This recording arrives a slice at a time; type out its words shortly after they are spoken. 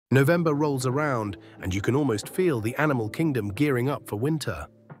November rolls around and you can almost feel the animal kingdom gearing up for winter.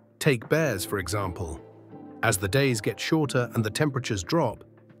 Take bears, for example. As the days get shorter and the temperatures drop,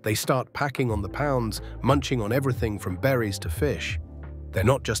 they start packing on the pounds, munching on everything from berries to fish. They're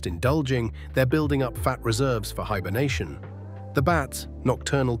not just indulging, they're building up fat reserves for hibernation. The bats,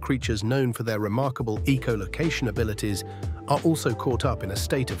 nocturnal creatures known for their remarkable echolocation abilities, are also caught up in a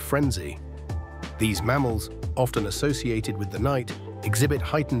state of frenzy. These mammals, often associated with the night, exhibit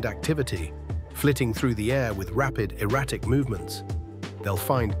heightened activity, flitting through the air with rapid, erratic movements. They'll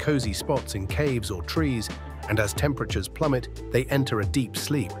find cozy spots in caves or trees, and as temperatures plummet, they enter a deep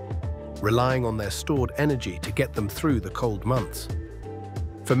sleep, relying on their stored energy to get them through the cold months.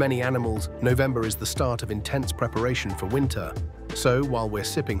 For many animals, November is the start of intense preparation for winter. So, while we're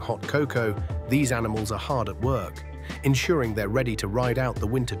sipping hot cocoa, these animals are hard at work, ensuring they're ready to ride out the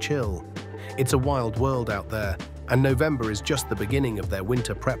winter chill. It's a wild world out there, and November is just the beginning of their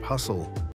winter prep hustle.